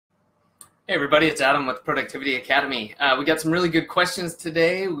Hey everybody, it's Adam with Productivity Academy. We got some really good questions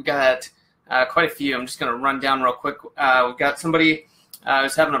today. We got quite a few. I'm just going to run down real quick. We've got somebody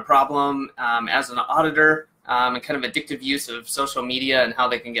who's having a problem as an auditor and kind of addictive use of social media and how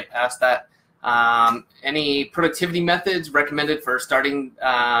they can get past that. Any productivity methods recommended for starting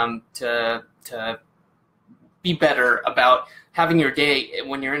to be better about having your day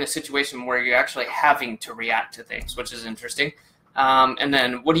when you're in a situation where you're actually having to react to things, which is interesting. And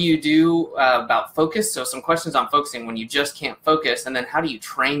then what do you do about focus? So some questions on focusing when you just can't focus, and then how do you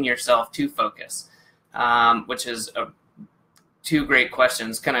train yourself to focus, which is two great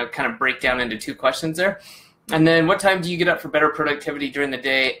questions, kind of break down into two questions there. And then what time do you get up for better productivity during the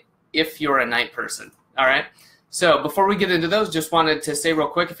day if you're a night person? All right. So before we get into those, just wanted to say real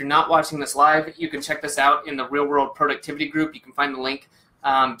quick, if you're not watching this live, you can check this out in the Real World Productivity group. You can find the link.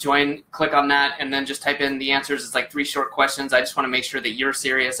 Join, click on that, and then just type in the answers. It's like 3 short questions. I just want to make sure that you're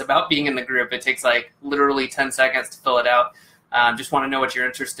serious about being in the group. It takes like literally 10 seconds to fill it out. Just want to know what you're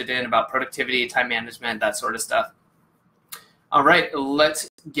interested in about productivity, time management, that sort of stuff. All right, let's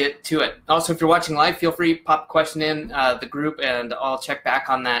get to it. Also, if you're watching live, feel free to pop a question in the group, and I'll check back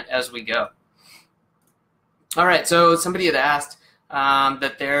on that as we go. All right, so somebody had asked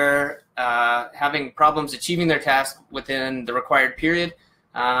that they're having problems achieving their task within the required period.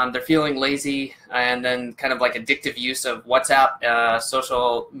 They're feeling lazy, and then kind of like addictive use of WhatsApp,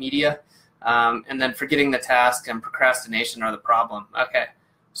 social media, and then forgetting the task and procrastination are the problem. Okay,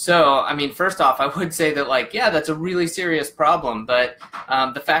 so I mean, first off, I would say that like, yeah, that's a really serious problem, but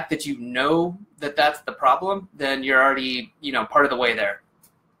the fact that you know that that's the problem, then you're already, part of the way there.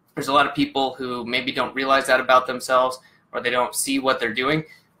 There's a lot of people who maybe don't realize that about themselves, or they don't see what they're doing.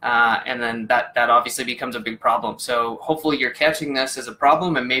 And then that obviously becomes a big problem. So hopefully you're catching this as a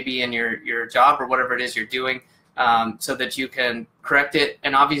problem, and maybe in your job or whatever it is you're doing, so that you can correct it.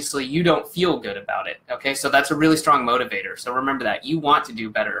 And obviously you don't feel good about it. Okay, so that's a really strong motivator. So remember that you want to do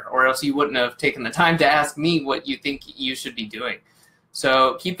better, or else you wouldn't have taken the time to ask me what you think you should be doing.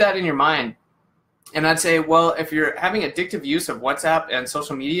 So keep that in your mind. And I'd say, well, if you're having addictive use of WhatsApp and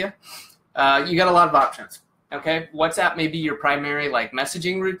social media, you got a lot of options. Okay, WhatsApp may be your primary like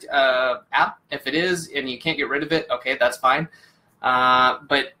messaging route, app. If it is and you can't get rid of it, okay, that's fine.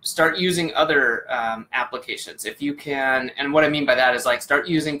 But start using other applications if you can. And what I mean by that is like start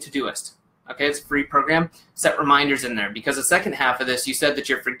using Todoist. Okay, it's a free program. Set reminders in there, because the second half of this, you said that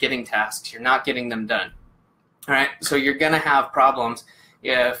you're forgetting tasks. You're not getting them done. All right, so you're going to have problems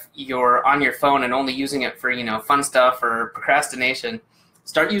if you're on your phone and only using it for, fun stuff or procrastination.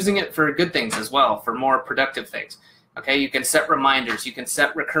 Start using it for good things as well, for more productive things. Okay, you can set reminders. You can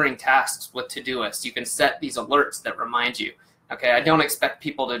set recurring tasks with Todoist. You can set these alerts that remind you. Okay, I don't expect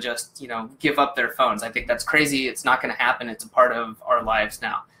people to just, give up their phones. I think that's crazy. It's not going to happen. It's a part of our lives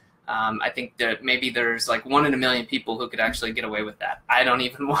now. I think that maybe there's like 1 in a million people who could actually get away with that. I don't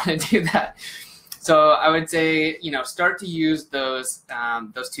even want to do that. So I would say, start to use those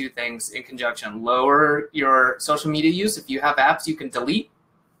two things in conjunction. Lower your social media use. If you have apps you can delete,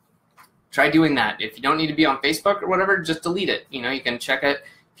 try doing that. If you don't need to be on Facebook or whatever, just delete it. You can check it.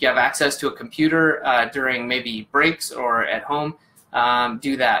 If you have access to a computer during maybe breaks or at home,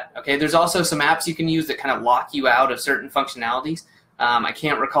 do that. Okay. There's also some apps you can use that kind of lock you out of certain functionalities. I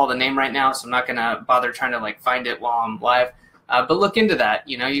can't recall the name right now, so I'm not going to bother trying to like find it while I'm live. But look into that.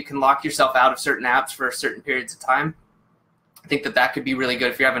 You can lock yourself out of certain apps for certain periods of time. I think that could be really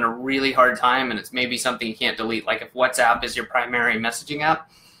good if you're having a really hard time and it's maybe something you can't delete. Like if WhatsApp is your primary messaging app,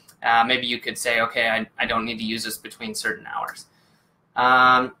 maybe you could say, okay, I don't need to use this between certain hours.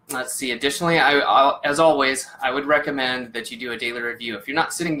 Let's see. Additionally, as always, I would recommend that you do a daily review. If you're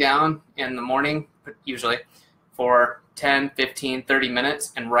not sitting down in the morning, usually for 10, 15, 30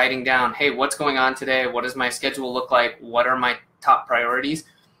 minutes and writing down, hey, what's going on today? What does my schedule look like? What are my top priorities?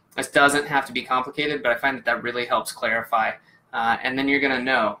 This doesn't have to be complicated, but I find that really helps clarify. And then you're going to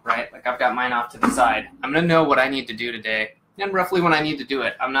know, right? Like I've got mine off to the side. I'm going to know what I need to do today and roughly when I need to do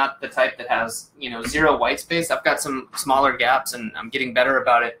it. I'm not the type that has, 0 white space. I've got some smaller gaps and I'm getting better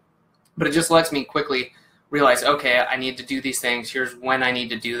about it. But it just lets me quickly realize, okay, I need to do these things. Here's when I need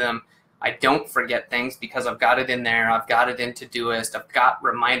to do them. I don't forget things because I've got it in there. I've got it in Todoist. I've got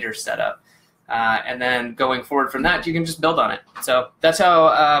reminders set up. And then going forward from that, you can just build on it. So that's how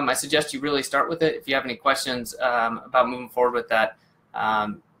I suggest you really start with it. If you have any questions about moving forward with that,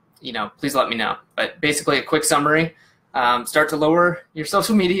 please let me know. But basically a quick summary, start to lower your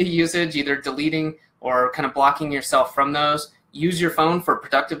social media usage, either deleting or kind of blocking yourself from those. Use your phone for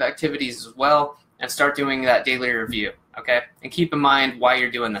productive activities as well, and start doing that daily review. Okay, and keep in mind why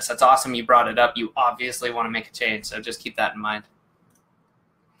you're doing this. That's awesome you brought it up. You obviously want to make a change, so just keep that in mind.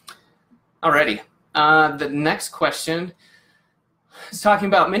 Alrighty. The next question is talking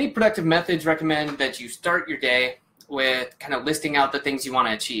about many productive methods recommend that you start your day with kind of listing out the things you want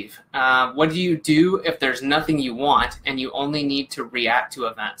to achieve. What do you do if there's nothing you want and you only need to react to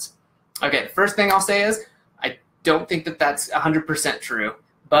events? Okay, the first thing I'll say is I don't think that that's 100% true,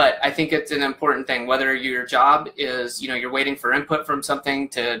 but I think it's an important thing. Whether your job is, you're waiting for input from something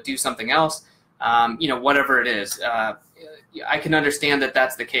to do something else, whatever it is. I can understand that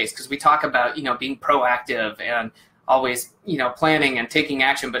that's the case because we talk about, being proactive and always, planning and taking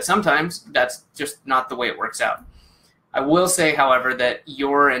action, but sometimes that's just not the way it works out. I will say, however, that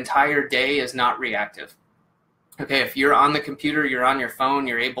your entire day is not reactive. Okay, if you're on the computer, you're on your phone,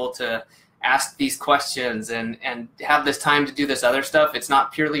 you're able to ask these questions and have this time to do this other stuff, it's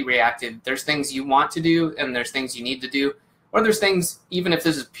not purely reactive. There's things you want to do and there's things you need to do, or there's things, even if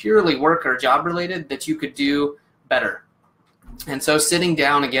this is purely work or job related, that you could do better. And so sitting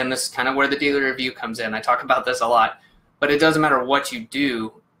down, again, this is kind of where the daily review comes in. I talk about this a lot, but it doesn't matter what you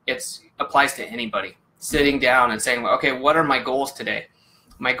do. It applies to anybody. Sitting down and saying, okay, what are my goals today?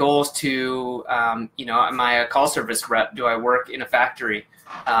 My goals to, am I a call service rep? Do I work in a factory?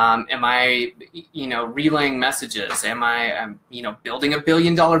 Am I, relaying messages? Am I, building $1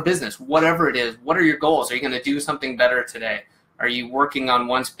 billion business? Whatever it is, what are your goals? Are you going to do something better today? Are you working on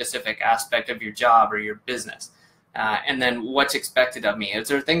one specific aspect of your job or your business? And then what's expected of me? Is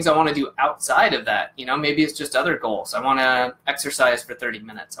there things I want to do outside of that? Maybe it's just other goals. I want to exercise for 30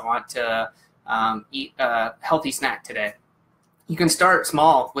 minutes. I want to eat a healthy snack today. You can start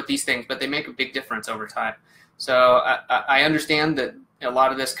small with these things, but they make a big difference over time. So I understand that a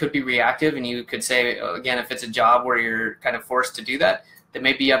lot of this could be reactive, and you could say, again, if it's a job where you're kind of forced to do that, then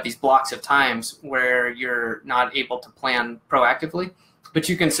maybe you have these blocks of times where you're not able to plan proactively. But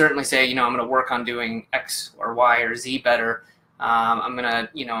you can certainly say, I'm going to work on doing X or Y or Z better. I'm going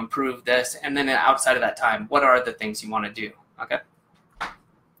to, improve this. And then outside of that time, what are the things you want to do? Okay.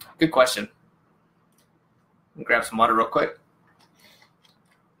 Good question. Grab some water real quick.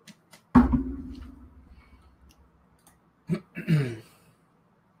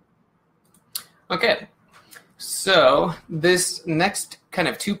 Okay. So this next kind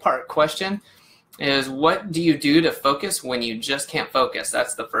of two-part question is, what do you do to focus when you just can't focus?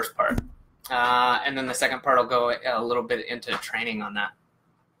 That's the first part. And then the second part will go a little bit into training on that.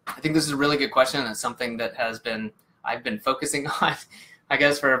 I think this is a really good question. It's something that I've been focusing on, I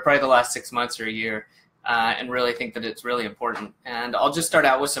guess, for probably the last 6 months or a year, and really think that it's really important. And I'll just start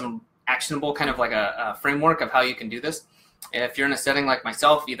out with some actionable kind of like a framework of how you can do this. If you're in a setting like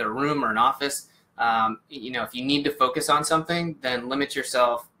myself, either a room or an office, if you need to focus on something, then limit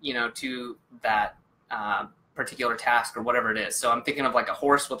yourself, to that particular task or whatever it is. So I'm thinking of like a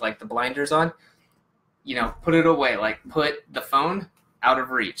horse with like the blinders on, put it away, like put the phone out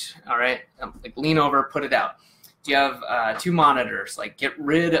of reach. All right. Like lean over, put it out. Do you have 2 monitors? Like get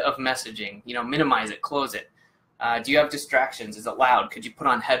rid of messaging, minimize it, close it. Do you have distractions? Is it loud? Could you put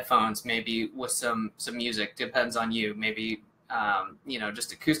on headphones, maybe with some music? Depends on you. Maybe,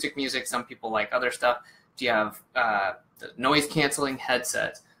 just acoustic music. Some people like other stuff. Do you have the noise canceling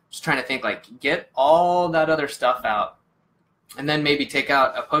headsets? Just trying to think, like, get all that other stuff out. And then maybe take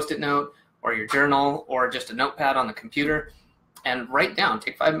out a Post-it note or your journal or just a notepad on the computer and write down,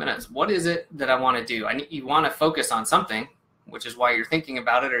 take 5 minutes. What is it that I want to do? You want to focus on something, which is why you're thinking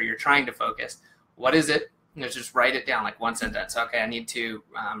about it or you're trying to focus. What is it? Just write it down, like one sentence. Okay, I need to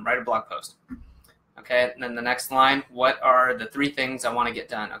write a blog post. Okay, and then the next line, what are the 3 things I want to get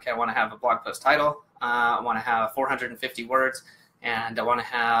done? Okay, I want to have a blog post title. I want to have 450 words. And I want to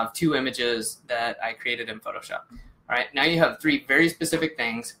have 2 images that I created in Photoshop. All right, now you have 3 very specific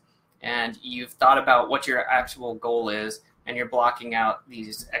things, and you've thought about what your actual goal is, and you're blocking out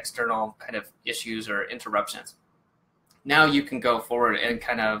these external kind of issues or interruptions. Now you can go forward and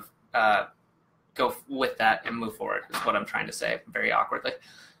kind of go with that and move forward, is what I'm trying to say, very awkwardly.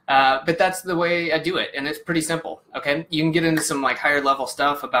 But that's the way I do it, and it's pretty simple, okay? You can get into some like higher level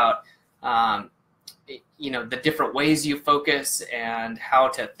stuff about the different ways you focus and how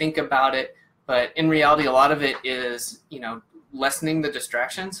to think about it. But in reality, a lot of it is, lessening the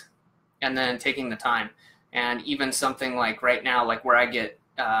distractions and then taking the time. And even something like right now, like where I get,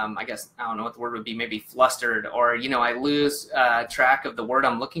 I guess, I don't know what the word would be, maybe flustered, or, I lose track of the word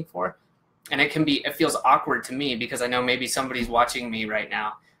I'm looking for. And it feels awkward to me because I know maybe somebody's watching me right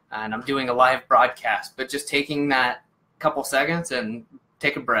now and I'm doing a live broadcast, but just taking that couple seconds and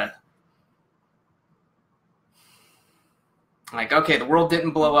take a breath. Like, okay, the world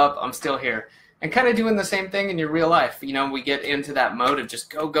didn't blow up. I'm still here. And kind of doing the same thing in your real life. We get into that mode of just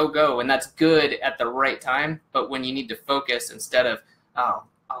go, go, go. And that's good at the right time. But when you need to focus instead of, oh,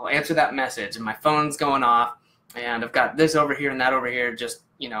 I'll answer that message and my phone's going off and I've got this over here and that over here. Just,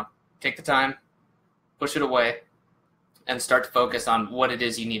 take the time, push it away, and start to focus on what it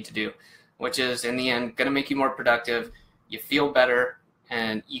is you need to do, which is in the end going to make you more productive. You feel better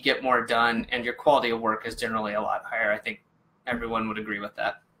and you get more done, and your quality of work is generally a lot higher. I think everyone would agree with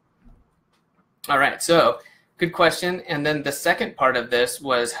that. All right, so good question. And then the second part of this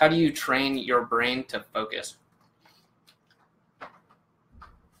was, how do you train your brain to focus?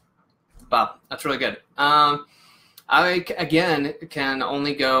 Wow, that's really good. I, again, can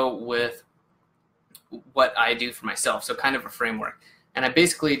only go with what I do for myself, so kind of a framework. And I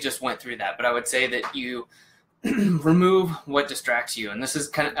basically just went through that, but I would say that you remove what distracts you. And this is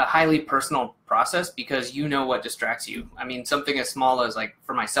kind of a highly personal process because you know what distracts you. I mean, something as small as, like,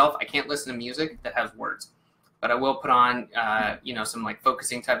 for myself, I can't listen to music that has words, but I will put on, some like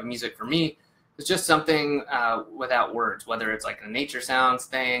focusing type of music. For me, it's just something without words, whether it's like a nature sounds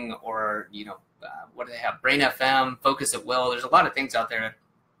thing or, what do they have? Brain FM, Focus at Will. There's a lot of things out there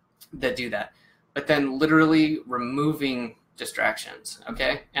that do that. But then literally removing distractions,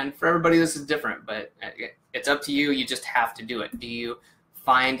 okay? And for everybody, this is different, but it's up to you. You just have to do it. Do you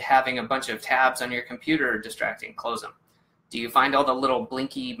find having a bunch of tabs on your computer distracting? Close them. Do you find all the little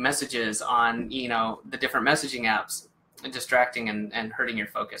blinky messages on, the different messaging apps distracting and hurting your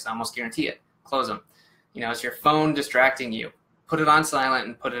focus? I almost guarantee it. Close them. Is your phone distracting you? Put it on silent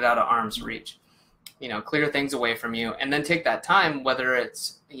and put it out of arm's reach. Clear things away from you, and then take that time, whether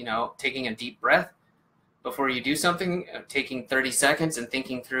it's, taking a deep breath before you do something, taking 30 seconds and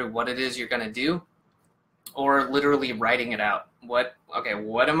thinking through what it is you're going to do, or literally writing it out. What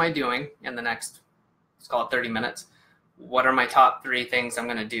am I doing in the next, let's call it 30 minutes? What are my top 3 things I'm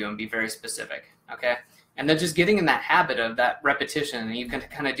going to do, and be very specific, okay? And then just getting in that habit of that repetition, and you can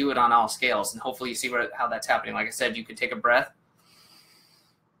kind of do it on all scales, and hopefully you see how that's happening. Like I said, you could take a breath.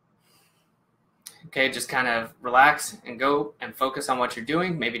 Okay, just kind of relax and go and focus on what you're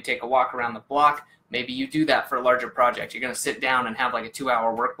doing. Maybe take a walk around the block. Maybe you do that for a larger project. You're going to sit down and have like a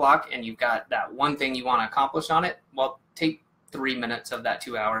 2-hour work block, and you've got that one thing you want to accomplish on it. Well, take 3 minutes of that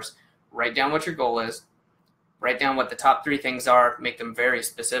 2 hours. Write down what your goal is. Write down what the top 3 things are. Make them very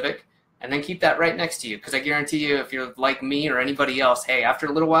specific. And then keep that right next to you, because I guarantee you, if you're like me or anybody else, hey, after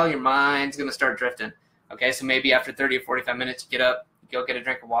a little while, your mind's going to start drifting. Okay, so maybe after 30 or 45 minutes, you get up, go get a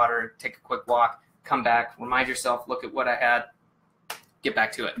drink of water, take a quick walk, come back, remind yourself, look at what I had, get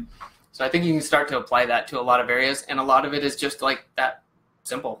back to it. So I think you can start to apply that to a lot of areas, and a lot of it is just like that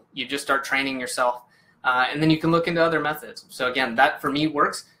simple. You just start training yourself, and then you can look into other methods. So again, that for me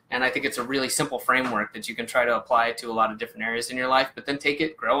works, and I think it's a really simple framework that you can try to apply to a lot of different areas in your life, but then take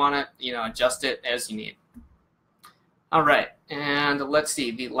it, grow on it, adjust it as you need. All right, and let's see,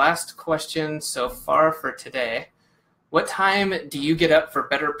 the last question so far for today. What time do you get up for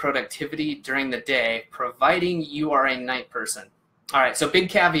better productivity during the day, providing you are a night person? All right, so big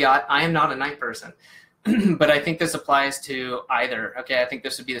caveat, I am not a night person, but I think this applies to either. Okay, I think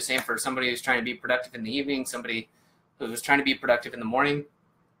this would be the same for somebody who's trying to be productive in the evening, somebody who's trying to be productive in the morning.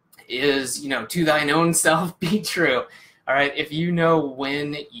 Is, to thine own self be true. All right, if you know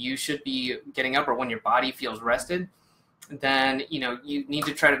when you should be getting up or when your body feels rested, then you need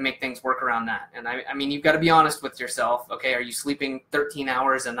to try to make things work around that. And I mean, you've got to be honest with yourself. Okay, are you sleeping 13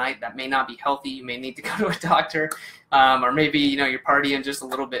 hours a night? That may not be healthy. You may need to go to a doctor, or maybe you're partying just a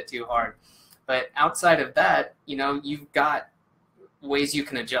little bit too hard. But outside of that, you've got ways you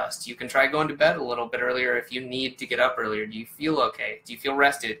can adjust. You can try going to bed a little bit earlier if you need to get up earlier. Do you feel okay? Do you feel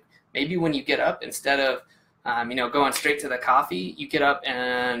rested? Maybe when you get up, instead of going straight to the coffee, you get up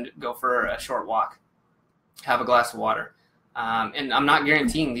and go for a short walk, have a glass of water. And I'm not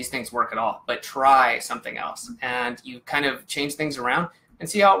guaranteeing these things work at all, but try something else, and you kind of change things around and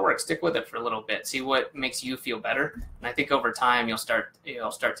see how it works. Stick with it for a little bit, see what makes you feel better, and I think over time you'll start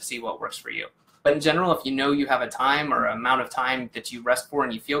to see what works for you. But in general, if you have a time or amount of time that you rest for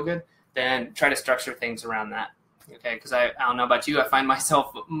and you feel good, then try to structure things around that. Okay, because I don't know about you, I find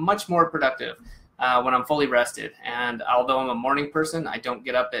myself much more productive when I'm fully rested. And although I'm a morning person, I don't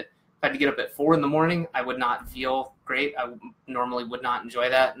get up if I had to get up at 4 in the morning, I would not feel great. I normally would not enjoy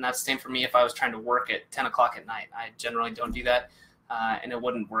that. And that's the same for me if I was trying to work at 10 o'clock at night. I generally don't do that, and it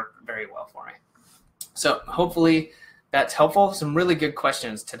wouldn't work very well for me. So hopefully that's helpful. Some really good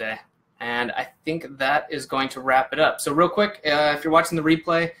questions today. And I think that is going to wrap it up. So real quick, if you're watching the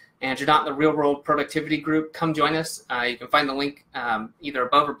replay and you're not in the Real World Productivity group, come join us. You can find the link either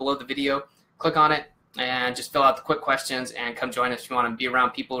above or below the video. Click on it and just fill out the quick questions and come join us if you want to be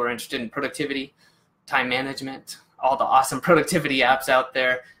around people who are interested in productivity, time management, all the awesome productivity apps out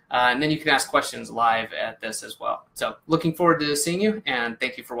there. And then you can ask questions live at this as well. So looking forward to seeing you, and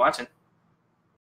thank you for watching.